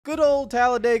Good old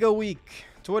Talladega week.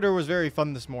 Twitter was very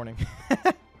fun this morning.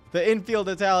 The infield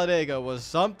at Talladega was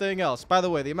something else. By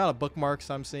the way, the amount of bookmarks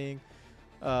I'm seeing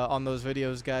on those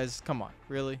videos, guys, come on,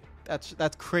 really?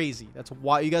 That's crazy. That's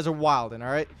why you guys are wilding, all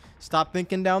right? Stop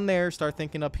thinking down there. Start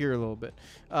thinking up here a little bit.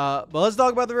 But let's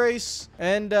talk about the race,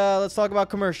 and let's talk about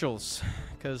commercials,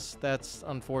 because that's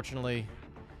unfortunately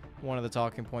one of the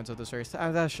talking points of this race.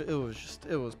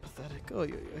 It was pathetic. Oh,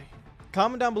 yeah.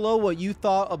 Comment down below what you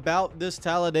thought about this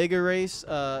Talladega race,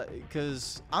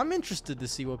 because I'm interested to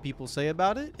see what people say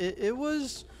about it. It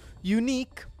was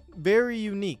unique, very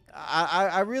unique.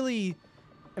 I really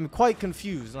am quite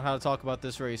confused on how to talk about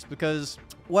this race because,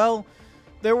 well,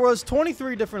 there was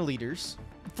 23 different leaders.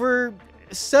 For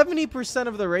 70%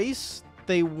 of the race,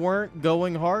 they weren't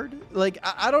going hard. Like,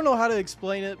 I don't know how to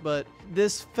explain it, but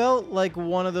this felt like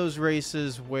one of those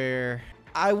races where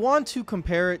I want to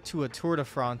compare it to a Tour de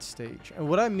France stage. And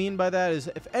what I mean by that is,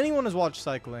 if anyone has watched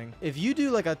cycling, if you do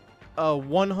like a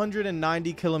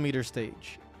 190 kilometer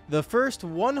stage, the first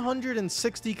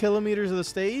 160 kilometers of the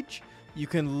stage, you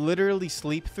can literally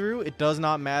sleep through. It does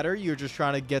not matter. You're just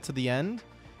trying to get to the end.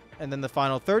 And then the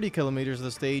final 30 kilometers of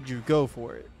the stage, you go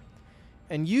for it.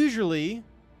 And usually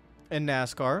in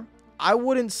NASCAR, I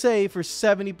wouldn't say for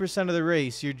 70% of the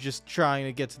race, you're just trying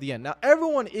to get to the end. Now,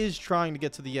 everyone is trying to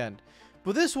get to the end.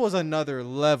 But this was another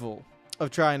level of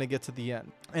trying to get to the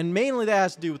end. And mainly that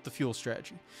has to do with the fuel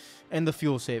strategy and the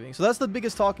fuel saving. So that's the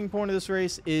biggest talking point of this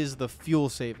race, is the fuel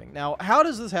saving. Now, how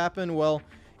does this happen? Well,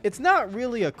 it's not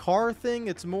really a car thing.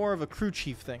 It's more of a crew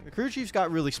chief thing. The crew chiefs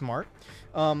got really smart.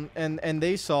 And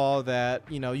they saw that,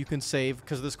 you know, you can save,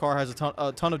 because this car has a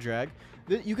ton of drag,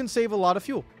 that you can save a lot of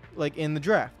fuel, like in the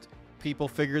draft. People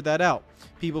figured that out.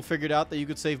 People figured out that you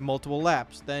could save multiple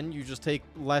laps. Then you just take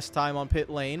less time on pit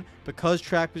lane. Because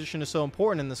track position is so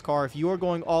important in this car, if you are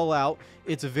going all out,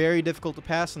 it's very difficult to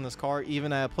pass in this car,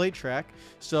 even at a plate track.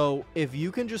 So if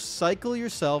you can just cycle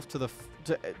yourself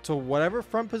to whatever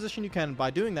front position you can, by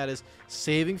doing that is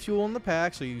saving fuel in the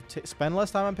pack, so you spend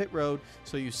less time on pit road,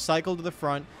 so you cycle to the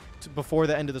front before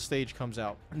the end of the stage comes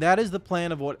out. That is the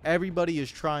plan of what everybody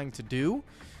is trying to do.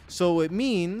 So it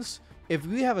means if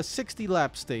we have a 60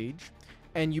 lap stage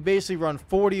and you basically run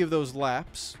 40 of those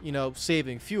laps, you know,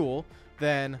 saving fuel,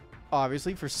 then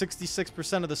obviously for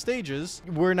 66% of the stages,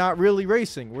 we're not really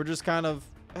racing. We're just kind of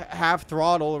half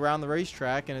throttle around the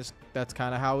racetrack, and that's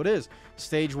kind of how it is.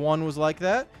 Stage 1 was like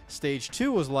that. Stage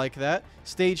 2 was like that.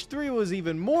 Stage 3 was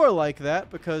even more like that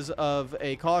because of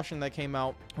a caution that came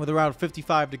out with around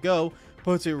 55 to go.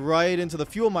 Puts it right into the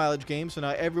fuel mileage game, so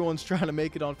now everyone's trying to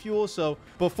make it on fuel. So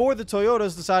before the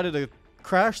Toyotas decided to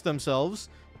crash themselves,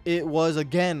 it was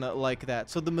again like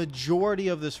that. So the majority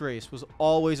of this race was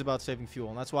always about saving fuel,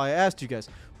 and that's why I asked you guys,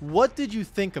 what did you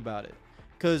think about it?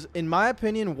 Because in my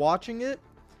opinion, watching it,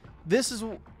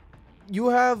 you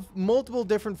have multiple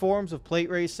different forms of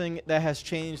plate racing that has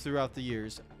changed throughout the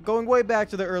years. Going way back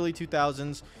to the early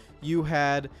 2000s, you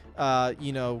had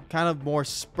you know, kind of more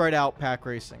spread out pack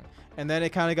racing. And then it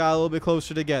kind of got a little bit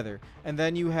closer together. And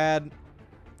then you had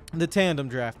the tandem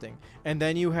drafting. And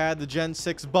then you had the Gen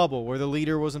 6 bubble, where the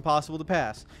leader was impossible to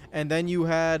pass. And then you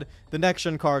had the next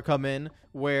gen car come in,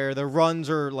 where the runs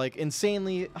are like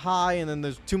insanely high and then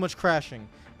there's too much crashing.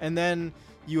 And then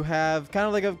you have kind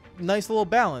of like a nice little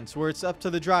balance where it's up to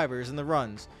the drivers and the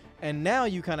runs. And now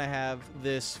you kind of have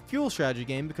this fuel strategy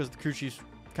game, because the crew chiefs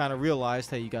kind of realized,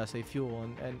 hey, you gotta save fuel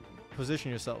and position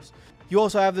yourselves. You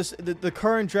also have this, the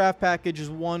current draft package is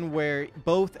one where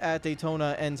both at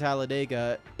Daytona and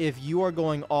Talladega, if you are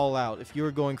going all out, if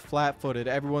you're going flat-footed,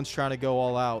 everyone's trying to go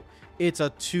all out, it's a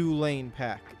 2-lane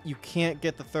pack. You can't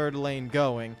get the third lane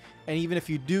going. And even if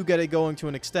you do get it going to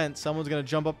an extent, someone's going to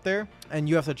jump up there, and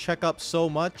you have to check up so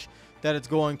much that it's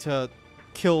going to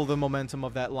kill the momentum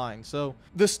of that line. So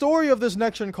the story of this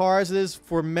next gen car, as it is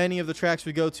for many of the tracks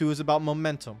we go to, is about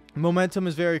momentum. Momentum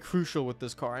is very crucial with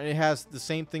this car, and it has the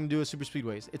same thing to do with super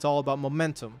speedways. It's all about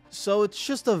momentum. So it's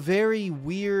just a very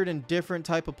weird and different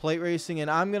type of plate racing, and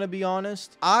I'm gonna be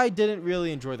honest, I didn't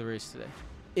really enjoy the race today.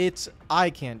 It's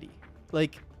eye candy.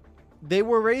 Like, they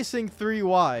were racing 3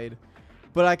 wide,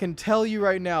 but I can tell you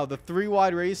right now, the 3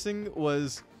 wide racing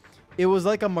was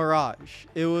like a mirage.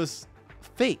 It was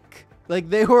fake. Like,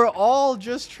 they were all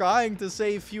just trying to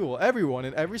save fuel. Everyone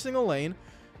in every single lane,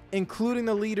 including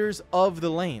the leaders of the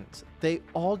lanes. They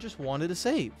all just wanted to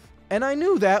save. And I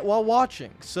knew that while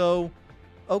watching. So,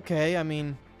 okay, I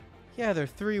mean, yeah, they're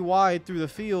 3 wide through the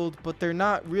field, but they're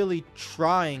not really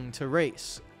trying to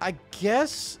race. I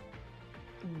guess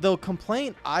the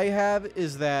complaint I have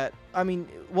is that, I mean,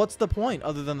 what's the point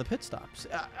other than the pit stops?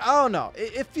 I don't know.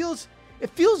 It feels it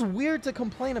feels weird to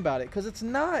complain about it because it's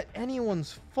not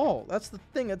anyone's fault. That's the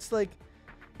thing. It's like,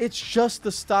 it's just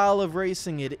the style of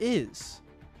racing it is.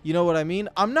 You know what I mean?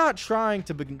 I'm not trying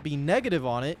to be negative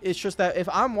on it. It's just that if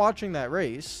I'm watching that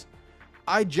race,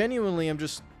 I genuinely am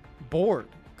just bored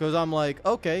because I'm like,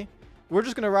 okay, we're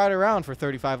just going to ride around for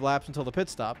 35 laps until the pit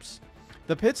stops.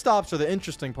 The pit stops are the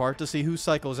interesting part to see who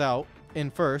cycles out in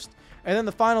first. And then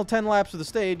the final 10 laps of the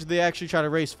stage, they actually try to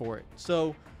race for it.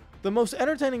 So the most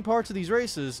entertaining parts of these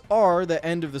races are the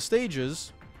end of the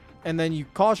stages. And then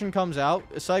caution comes out,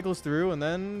 it cycles through, and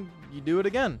then you do it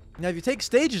again. Now, if you take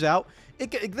stages out,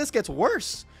 this gets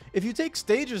worse. If you take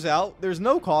stages out, there's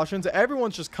no cautions.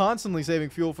 Everyone's just constantly saving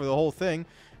fuel for the whole thing.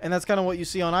 And that's kind of what you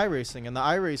see on iRacing. In the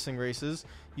iRacing races,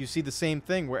 you see the same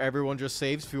thing where everyone just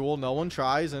saves fuel, no one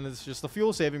tries, and it's just a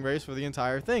fuel saving race for the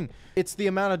entire thing. It's the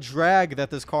amount of drag that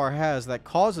this car has that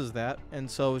causes that, and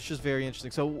so it's just very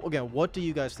interesting. So again, what do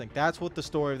you guys think? That's what the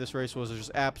story of this race was,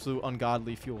 just absolute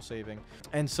ungodly fuel saving.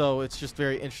 And so it's just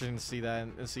very interesting to see that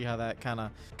and see how that kind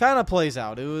of plays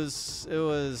out. It was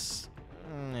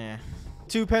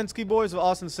Two Penske boys of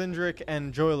Austin Cindric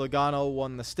and Joey Logano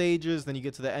won the stages. Then you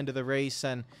get to the end of the race,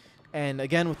 and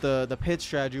again with the pit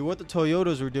strategy, what the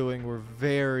Toyotas were doing were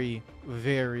very,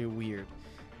 very weird.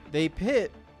 They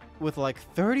pit with like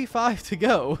 35 to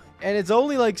go, and it's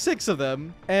only like 6 of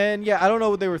them. And yeah, I don't know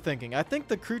what they were thinking. I think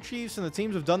the crew chiefs and the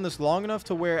teams have done this long enough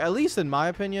to where, at least in my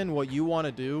opinion, what you want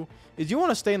to do is you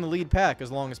want to stay in the lead pack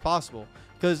as long as possible.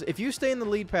 Because if you stay in the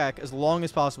lead pack as long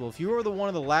as possible, if you are one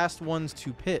of the last ones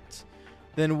to pit,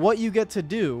 then what you get to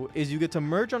do is you get to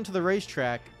merge onto the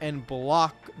racetrack and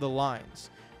block the lines.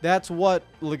 That's what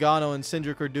Logano and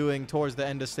Cindric are doing towards the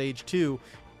end of stage 2.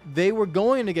 They were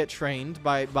going to get trained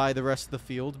by the rest of the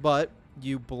field, but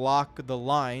you block the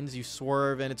lines, you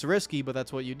swerve, and it's risky, but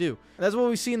that's what you do. That's what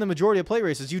we see in the majority of plate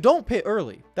races. You don't pit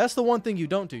early. That's the one thing you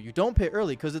don't do. You don't pit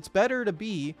early because it's better to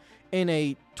be in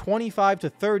a 25 to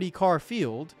 30 car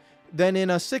field than in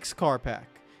a 6-car pack.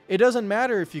 It doesn't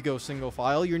matter if you go single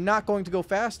file. You're not going to go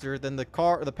faster than the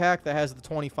pack that has the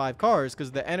 25 cars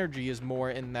because the energy is more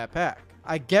in that pack.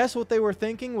 I guess what they were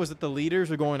thinking was that the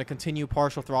leaders are going to continue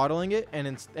partial throttling it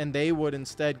and they would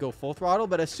instead go full throttle.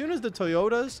 But as soon as the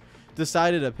Toyotas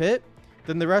decided to pit,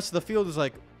 then the rest of the field is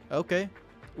like, okay,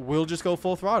 we'll just go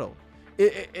full throttle.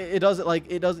 It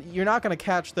doesn't you're not going to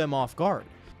catch them off guard.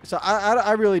 So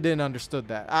I really didn't understand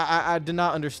that. I did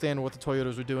not understand what the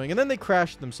Toyotas were doing. And then they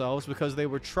crashed themselves because they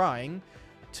were trying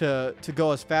to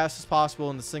go as fast as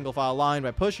possible in the single file line by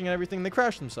pushing and everything. They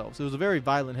crashed themselves. It was a very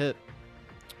violent hit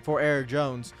for Eric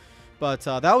Jones. But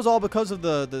that was all because of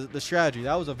the strategy.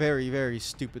 That was a very, very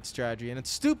stupid strategy. And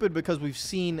it's stupid because we've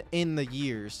seen in the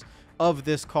years of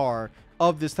this car,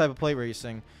 of this type of plate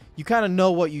racing, you kind of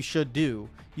know what you should do.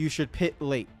 You should pit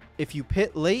late. If you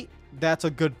pit late, that's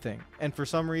a good thing. And for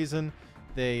some reason,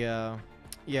 they,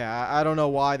 yeah, I don't know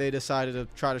why they decided to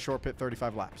try to short pit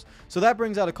 35 laps. So that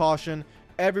brings out a caution.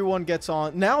 Everyone gets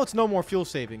on. Now it's no more fuel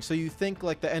saving. So you think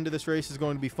like the end of this race is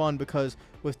going to be fun because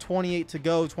with 28 to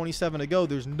go, 27 to go,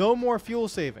 there's no more fuel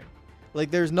saving. Like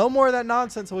there's no more of that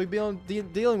nonsense that we've been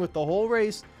dealing with the whole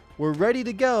race. We're ready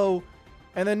to go,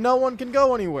 and then no one can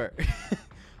go anywhere.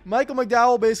 Michael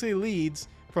McDowell basically leads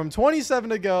from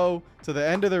 27 to go to the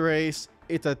end of the race.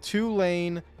 It's a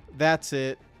 2-lane. That's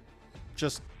it.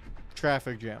 Just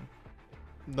traffic jam.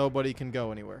 Nobody can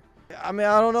go anywhere. I mean,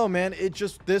 I don't know, man.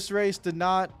 This race did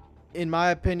not, in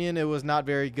my opinion, it was not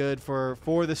very good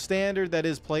for the standard that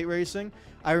is plate racing.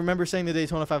 I remember saying the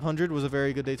Daytona 500 was a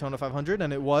very good Daytona 500,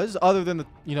 and it was, other than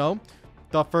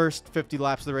the first 50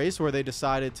 laps of the race where they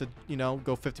decided to,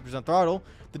 go 50% throttle.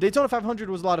 The Daytona 500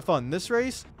 was a lot of fun. This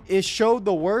race, it showed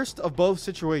the worst of both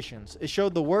situations. It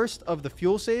showed the worst of the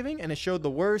fuel saving, and it showed the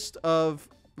worst of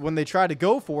when they try to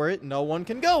go for it, no one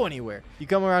can go anywhere. You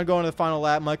come around going to the final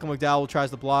lap, Michael McDowell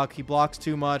tries to block. He blocks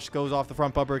too much, goes off the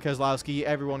front bumper of Keselowski.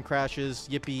 Everyone crashes.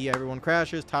 Yippee, everyone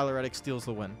crashes. Tyler Reddick steals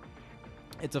the win.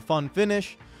 It's a fun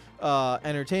finish,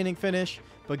 entertaining finish,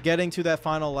 but getting to that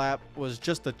final lap was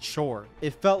just a chore.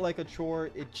 It felt like a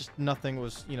chore. It just, nothing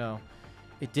was,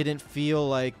 it didn't feel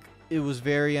like it was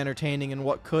very entertaining and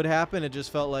what could happen. It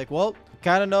just felt like, well,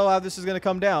 kind of know how this is going to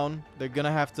come down. They're going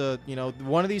to have to,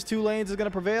 one of these 2 lanes is going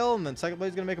to prevail, and then second place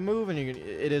is going to make a move, and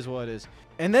it is what it is.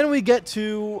 And then we get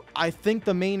to, I think,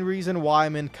 the main reason why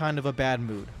I'm in kind of a bad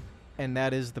mood, and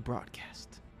that is the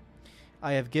broadcast.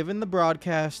 I have given the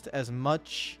broadcast as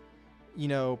much,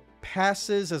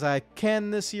 passes as I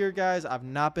can this year, guys. I've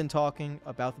not been talking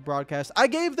about the broadcast. I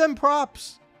gave them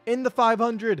props in the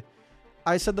 500.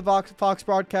 I said the Fox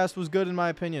broadcast was good in my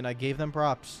opinion. I gave them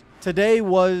props. Today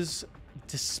was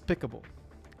despicable.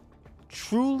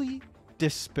 Truly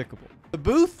despicable. The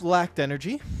booth lacked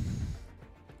energy.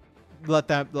 Let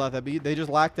that be. They just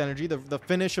lacked energy. The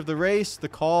finish of the race, the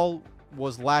call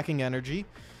was lacking energy.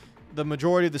 The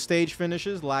majority of the stage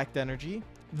finishes lacked energy.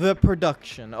 The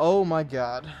production. Oh my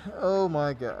god. Oh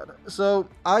my god. So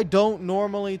I don't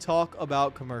normally talk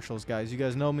about commercials, guys. You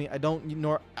guys know me.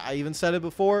 I even said it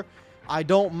before. I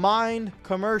don't mind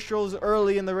commercials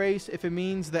early in the race if it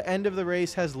means the end of the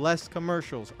race has less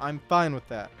commercials. I'm fine with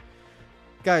that.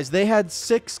 Guys, they had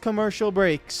 6 commercial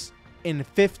breaks in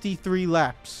 53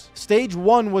 laps. Stage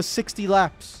 1 was 60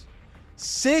 laps.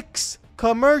 6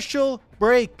 commercial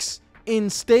breaks in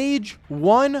stage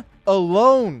 1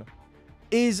 alone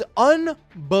is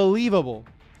unbelievable.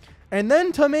 And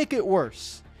then to make it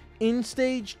worse, in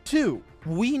stage 2,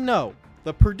 we know,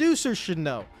 the producers should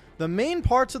know, the main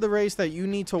parts of the race that you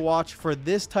need to watch for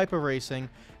this type of racing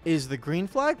is the green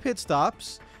flag pit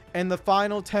stops and the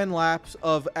final 10 laps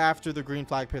of after the green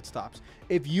flag pit stops.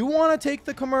 If you want to take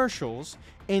the commercials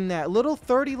in that little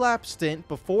 30 lap stint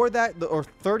before that, or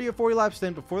 30 or 40 lap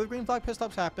stint before the green flag pit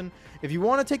stops happen, if you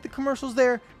want to take the commercials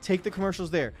there, take the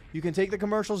commercials there. You can take the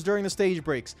commercials during the stage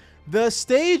breaks. The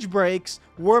stage breaks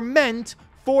were meant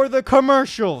for the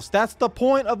commercials. That's the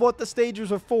point of what the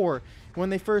stages were for when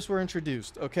they first were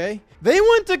introduced, okay? They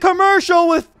went to commercial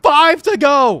with 5 to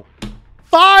go.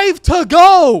 5 to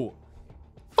go.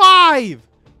 5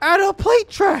 at a plate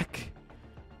track.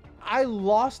 I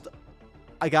lost.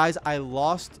 Guys, I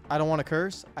lost. I don't want to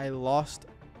curse. I lost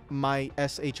my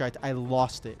SHIT. I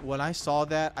lost it. When I saw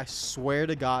that, I swear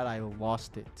to God, I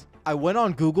lost it. I went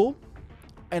on Google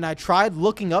and I tried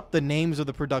looking up the names of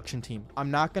the production team.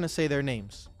 I'm not going to say their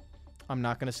names. I'm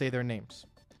not going to say their names.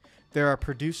 There are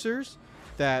producers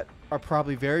that are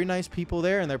probably very nice people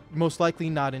there, and they're most likely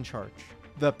not in charge.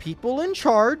 The people in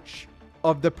charge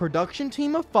of the production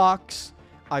team of Fox,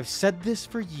 I've said this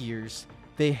for years,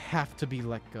 they have to be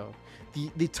let go.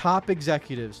 The top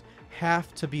executives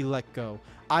have to be let go.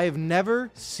 I have never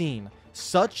seen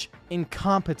such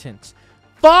incompetence.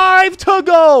 5 to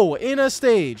go in a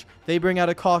stage. They bring out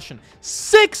a caution.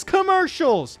 6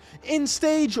 commercials in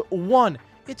stage 1.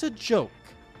 It's a joke.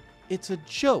 It's a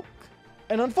joke.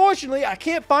 And unfortunately, I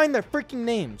can't find their freaking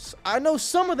names. I know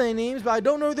some of their names, but I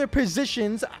don't know their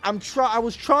positions. I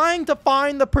was trying to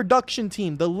find the production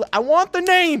team. I want the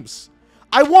names.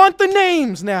 I want the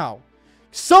names now.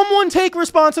 Someone take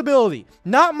responsibility.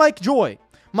 Not Mike Joy.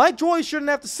 Mike Joy shouldn't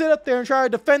have to sit up there and try to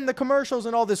defend the commercials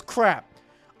and all this crap.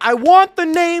 I want the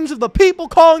names of the people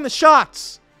calling the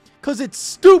shots. Because it's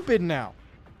stupid now.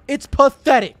 It's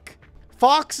pathetic.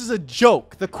 Fox is a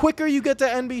joke. The quicker you get to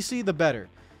NBC, the better.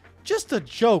 Just a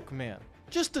joke, man.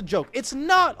 Just a joke. It's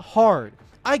not hard.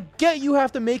 I get you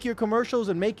have to make your commercials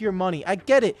and make your money. I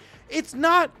get it. It's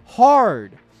not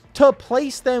hard to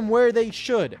place them where they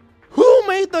should. Who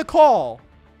made the call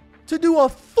to do a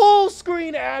full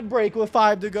screen ad break with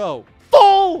 5 to go?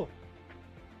 Full!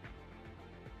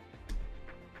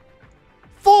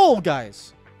 Full,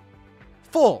 guys.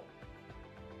 Full.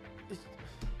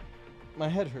 My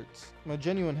head hurts. My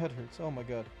genuine head hurts. Oh my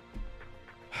God.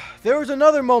 There was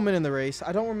another moment in the race.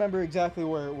 I don't remember exactly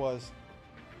where it was.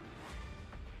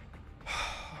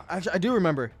 Actually, I do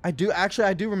remember. I do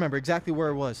remember exactly where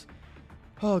it was.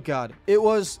 Oh God. It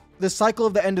was the cycle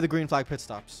of the end of the green flag pit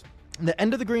stops. The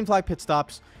end of the green flag pit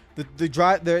stops,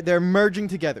 they're merging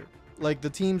together. Like the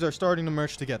teams are starting to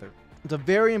merge together. It's a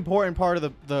very important part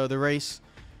of the race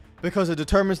because it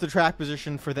determines the track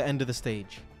position for the end of the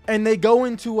stage. And they go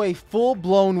into a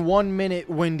full-blown 1-minute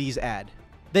Wendy's ad.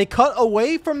 They cut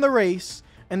away from the race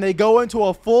and they go into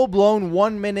a full-blown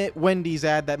 1-minute Wendy's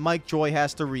ad that Mike Joy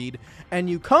has to read. And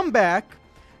you come back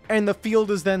and the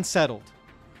field is then settled.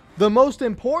 The most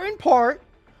important part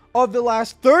of the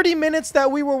last 30 minutes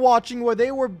that we were watching, where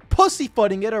they were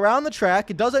pussyfooting it around the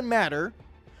track, it doesn't matter.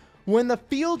 When the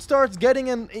field starts getting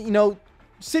in,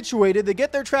 situated, they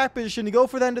get their track position to go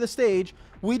for the end of the stage.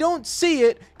 We don't see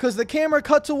it because the camera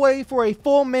cuts away for a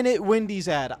full minute Wendy's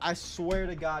ad. I swear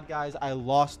to God, guys, I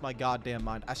lost my goddamn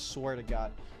mind. I swear to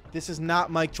God. This is not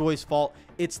Mike Joy's fault.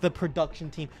 It's the production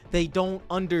team. They don't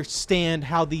understand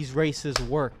how these races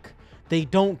work. They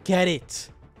don't get it.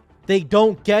 They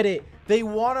don't get it. They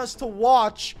want us to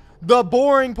watch the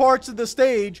boring parts of the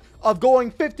stage of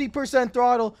going 50%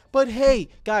 throttle. But hey,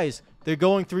 guys, they're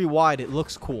going 3 wide. It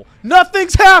looks cool.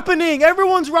 Nothing's happening.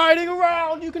 Everyone's riding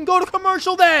around. You can go to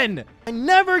commercial then. I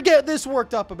never get this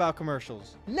worked up about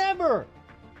commercials. Never.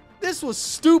 This was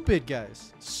stupid,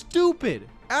 guys. Stupid.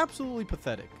 Absolutely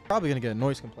pathetic. Probably going to get a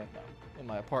noise complaint now in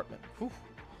my apartment. Whew.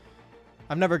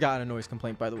 I've never gotten a noise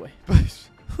complaint, by the way.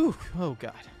 Whew. Oh,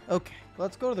 God. Okay.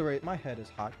 Let's go to the race. My head is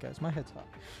hot, guys. My head's hot.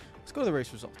 Let's go to the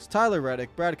race results. Tyler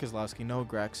Reddick, Brad Keselowski, Noah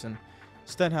Gragson.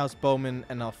 Stenhouse, Bowman,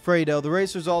 and Alfredo. The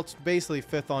race results, basically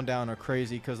 5th on down, are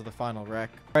crazy because of the final wreck.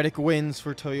 Reddick wins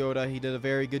for Toyota. He did a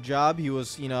very good job. He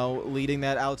was, you know, leading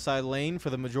that outside lane for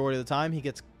the majority of the time. He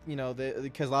gets, you know,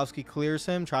 the Keselowski clears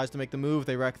him, tries to make the move.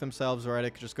 They wreck themselves.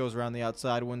 Reddick just goes around the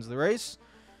outside, wins the race.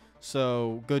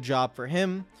 So good job for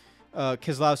him.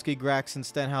 Keselowski, Graxon,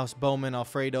 Stenhouse, Bowman,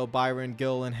 Alfredo, Byron,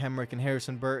 Gilliland, Hemrick, and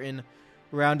Harrison Burton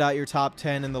round out your top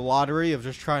 10 in the lottery of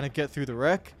just trying to get through the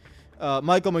wreck.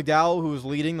 Michael McDowell, who was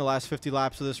leading the last 50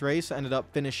 laps of this race, ended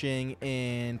up finishing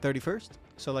in 31st.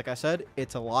 So like I said,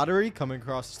 it's a lottery coming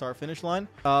across the start-finish line.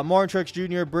 Martin Truex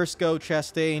Jr., Briscoe,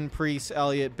 Chastain, Preece,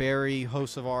 Elliott, Barry,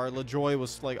 Hocevar. LaJoie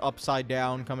was like upside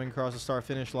down coming across the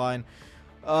start-finish line.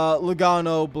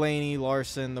 Logano, Blaney,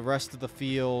 Larson, the rest of the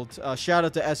field. Shout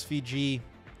out to SVG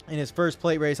in his first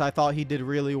plate race. I thought he did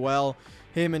really well.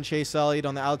 Him and Chase Elliott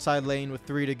on the outside lane with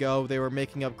 3 to go. They were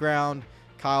making up ground.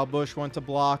 Kyle Busch went to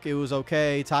block. It was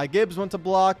okay. Ty Gibbs went to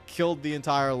block, killed the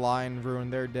entire line,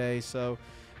 ruined their day. So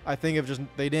I think if just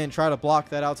they didn't try to block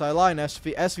that outside line,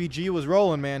 SVG was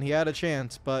rolling, man. He had a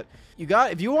chance. But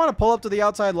if you want to pull up to the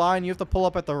outside line, you have to pull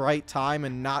up at the right time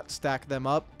and not stack them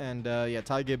up. And yeah,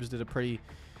 Ty Gibbs did a pretty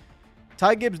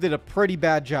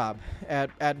bad job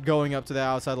at going up to the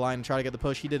outside line and try to get the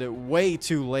push. He did it way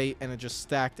too late, and it just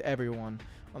stacked everyone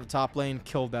on the top lane,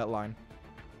 killed that line.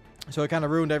 So it kind of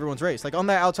ruined everyone's race. Like on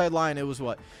that outside line, it was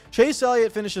what? Chase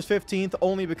Elliott finishes 15th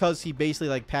only because he basically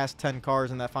like passed 10 cars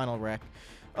in that final wreck.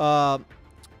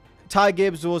 Ty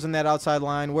Gibbs was in that outside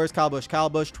line. Where's Kyle Busch?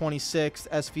 Kyle Busch 26th,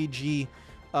 SVG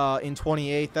in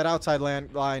 28th. That outside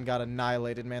line got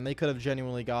annihilated, man. They could have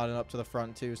genuinely gotten up to the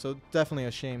front too. So definitely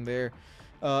a shame there.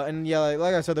 And yeah,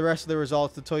 like I said, the rest of the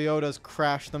results, the Toyotas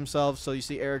crashed themselves. So you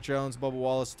see Eric Jones, Bubba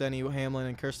Wallace, Denny Hamlin,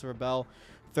 and Christopher Bell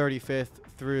 35th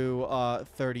through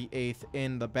 38th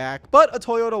in the back. But a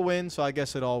Toyota win, so I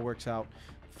guess it all works out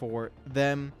for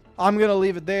them. I'm going to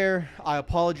leave it there. I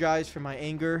apologize for my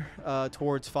anger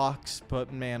towards Fox,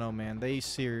 but man, oh man, they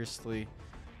seriously...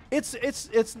 It's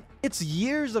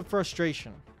years of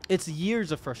frustration. It's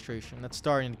years of frustration that's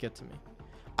starting to get to me.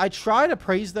 I try to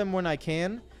praise them when I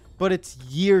can, but it's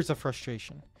years of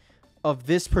frustration of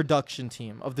this production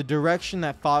team, of the direction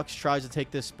that Fox tries to take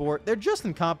this sport. They're just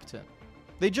incompetent.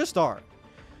 They just are.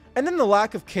 And then the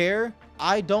lack of care.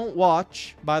 I don't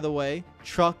watch, by the way,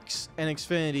 Trucks and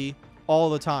Xfinity all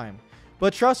the time.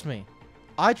 But trust me,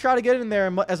 I try to get in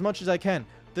there as much as I can.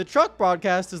 The truck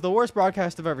broadcast is the worst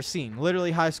broadcast I've ever seen.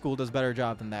 Literally, high school does a better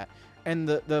job than that. And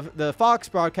the Fox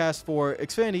broadcast for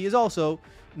Xfinity is also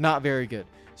not very good.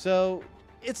 So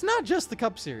it's not just the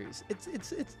Cup Series.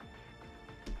 It's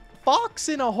Fox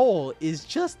in a whole is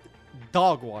just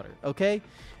dog water, okay?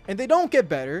 And they don't get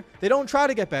better. They don't try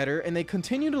to get better. And they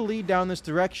continue to lead down this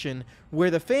direction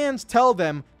where the fans tell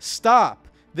them, stop.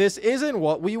 This isn't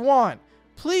what we want.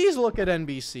 Please look at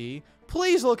NBC.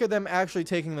 Please look at them actually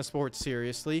taking the sport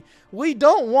seriously. We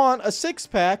don't want a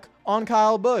six-pack on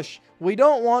Kyle Busch. We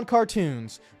don't want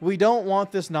cartoons. We don't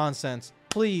want this nonsense.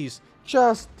 Please,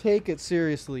 just take it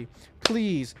seriously.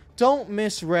 Please, don't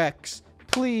miss wrecks.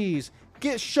 Please,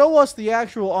 show us the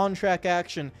actual on-track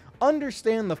action.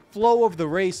 Understand the flow of the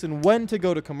race and when to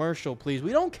go to commercial, please.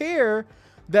 We don't care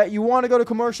that you want to go to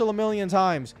commercial a million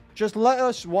times. Just let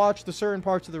us watch the certain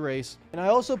parts of the race. And I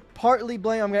also partly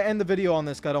blame, I'm going to end the video on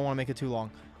this because I don't want to make it too long.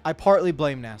 I partly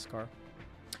blame NASCAR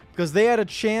because they had a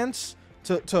chance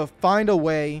to find a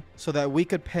way so that we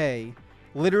could pay,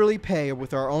 literally pay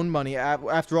with our own money.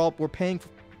 After all, we're paying for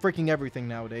freaking everything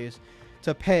nowadays,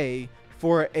 to pay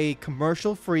for a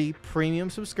commercial-free premium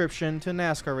subscription to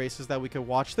NASCAR races that we could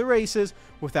watch the races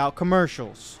without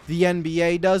commercials. The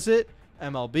NBA does it.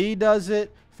 MLB does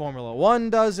it. Formula 1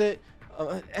 does it.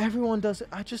 Everyone does it.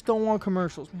 I just don't want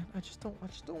commercials, man. I just don't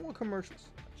want commercials.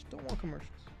 I just don't want commercials.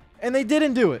 And they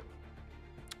didn't do it.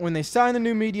 When they signed the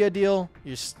new media deal,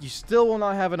 you still will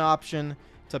not have an option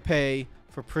to pay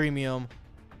for premium,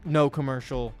 no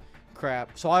commercial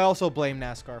crap. So I also blame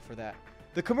NASCAR for that.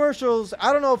 The commercials,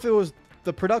 I don't know if it was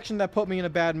the production that put me in a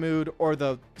bad mood or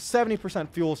the 70%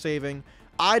 fuel saving.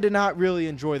 I did not really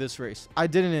enjoy this race. I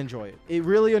didn't enjoy it. It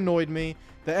really annoyed me.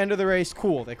 The end of the race,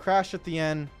 cool. They crashed at the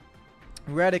end.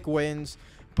 Reddick wins.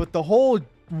 But the whole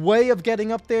way of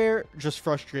getting up there just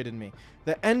frustrated me.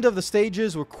 The end of the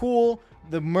stages were cool.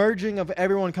 The merging of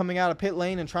everyone coming out of pit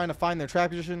lane and trying to find their track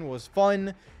position was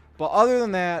fun. But other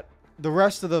than that, the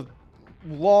rest of the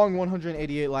long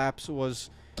 188 laps was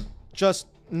just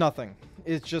nothing.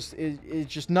 It's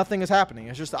just nothing is happening.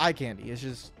 It's just eye candy. It's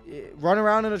just run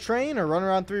around in a train or run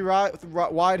around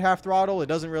wide half throttle. It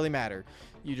doesn't really matter.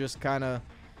 You just kind of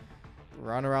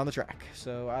run around the track.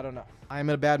 So I don't know. I'm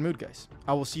in a bad mood, guys.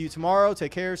 I will see you tomorrow.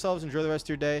 Take care of yourselves. Enjoy the rest of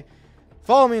your day.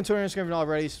 Follow me on Twitter and Instagram if you're not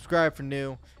already. Subscribe for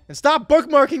new. And stop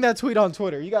bookmarking that tweet on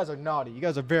Twitter. You guys are naughty. You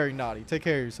guys are very naughty. Take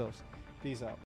care of yourselves. Peace out.